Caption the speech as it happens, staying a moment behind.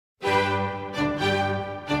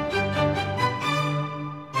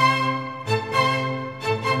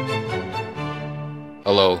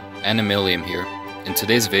Anne here. In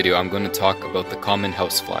today's video, I'm going to talk about the common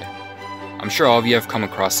housefly. I'm sure all of you have come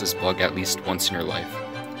across this bug at least once in your life.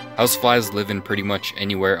 Houseflies live in pretty much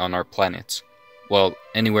anywhere on our planet. Well,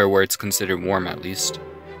 anywhere where it's considered warm at least.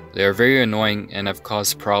 They are very annoying and have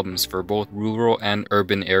caused problems for both rural and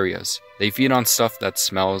urban areas. They feed on stuff that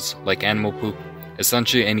smells like animal poop.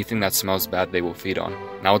 Essentially anything that smells bad they will feed on.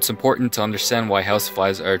 Now it's important to understand why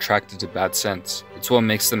houseflies are attracted to bad scents. It's what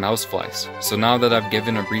makes them houseflies. So now that I've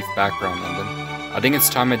given a brief background on them, I think it's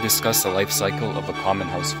time I discuss the life cycle of a common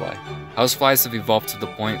housefly. Houseflies have evolved to the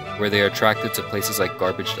point where they are attracted to places like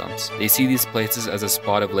garbage dumps. They see these places as a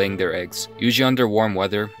spot of laying their eggs. Usually under warm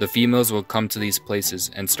weather, the females will come to these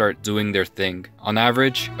places and start doing their thing. On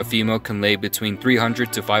average, a female can lay between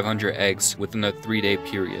 300 to 500 eggs within a 3-day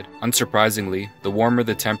period. Unsurprisingly, the warmer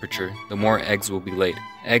the temperature, the more eggs will be laid.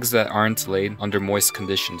 Eggs that aren't laid under moist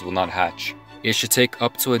conditions will not hatch. It should take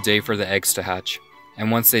up to a day for the eggs to hatch. And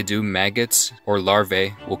once they do, maggots or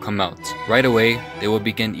larvae will come out. Right away, they will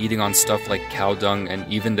begin eating on stuff like cow dung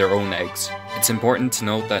and even their own eggs. It's important to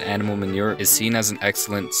note that animal manure is seen as an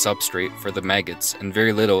excellent substrate for the maggots and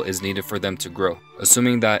very little is needed for them to grow.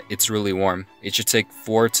 Assuming that it's really warm, it should take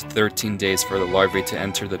 4 to 13 days for the larvae to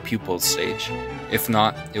enter the pupal stage. If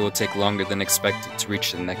not, it will take longer than expected to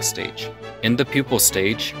reach the next stage. In the pupal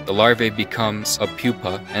stage, the larvae becomes a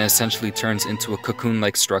pupa and essentially turns into a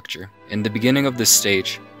cocoon-like structure. In the beginning of this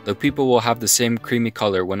stage, the pupa will have the same creamy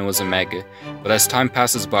color when it was a maggot, but as time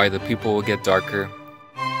passes by, the pupa will get darker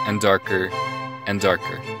and darker and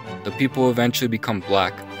darker. The pupa will eventually become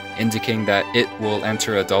black, indicating that it will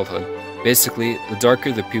enter adulthood. Basically, the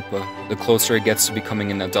darker the pupa, the closer it gets to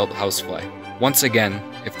becoming an adult housefly. Once again,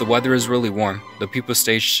 if the weather is really warm, the pupa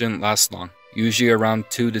stage shouldn't last long, usually around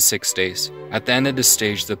 2 to 6 days. At the end of this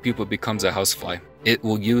stage, the pupa becomes a housefly. It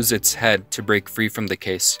will use its head to break free from the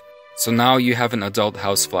case. So now you have an adult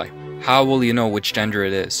housefly. How will you know which gender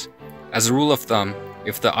it is? As a rule of thumb,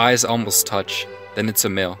 if the eyes almost touch, then it's a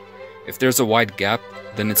male. If there's a wide gap,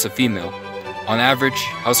 then it's a female. On average,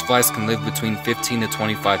 houseflies can live between 15 to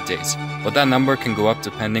 25 days, but that number can go up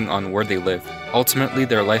depending on where they live. Ultimately,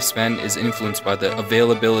 their lifespan is influenced by the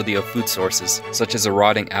availability of food sources, such as a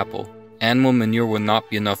rotting apple. Animal manure will not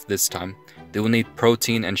be enough this time. They will need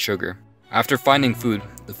protein and sugar. After finding food,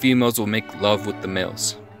 the females will make love with the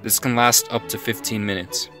males. This can last up to 15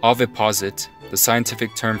 minutes. Oviposit, the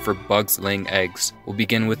scientific term for bugs laying eggs, will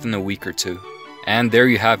begin within a week or two. And there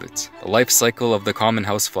you have it, the life cycle of the common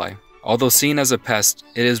housefly. Although seen as a pest,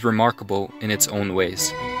 it is remarkable in its own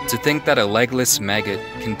ways. To think that a legless maggot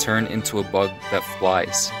can turn into a bug that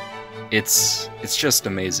flies. It's just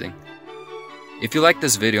amazing. If you like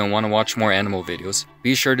this video and want to watch more animal videos,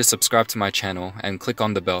 be sure to subscribe to my channel and click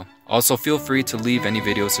on the bell. Also feel free to leave any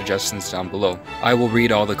video suggestions down below. I will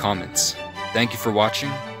read all the comments. Thank you for watching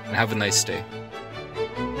and have a nice day.